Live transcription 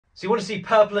So you want to see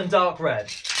purple and dark red.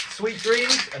 Sweet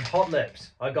dreams and hot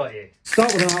lips. I got you.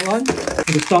 Start with an outline. I'm going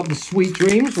to start with the sweet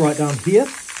dreams right down here.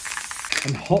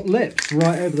 And hot lips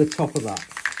right over the top of that.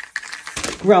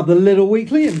 Grab the little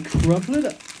weekly and crumple it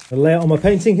up. I'll lay it on my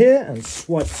painting here and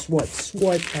swipe, swipe,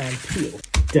 swipe and peel.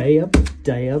 Day up,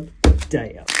 day up,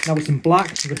 day up. Now with some black,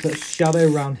 I'm going to put a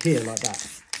shadow around here like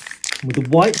that. And with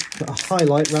the white, put a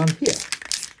highlight around here.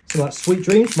 So that's Sweet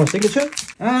Dreams, my signature.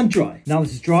 And dry. Now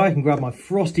this is dry, I can grab my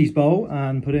Frosties bowl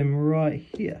and put him right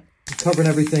here. I'm covering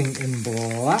everything in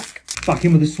black. Back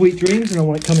in with the Sweet Dreams, and I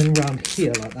want it coming around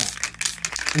here like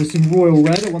that. With some royal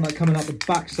red, I want that coming out the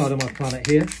back side of my planet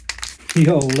here.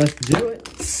 Yo, let's do it.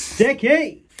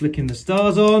 Sticky! Flicking the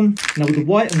stars on. Now with the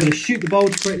white, I'm going to shoot the bowl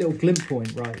to create a little glint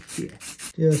point right here.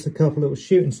 Just a couple little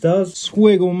shooting stars.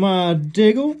 Squiggle my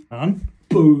diggle. And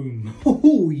boom.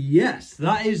 Oh yes,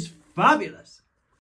 that is fabulous.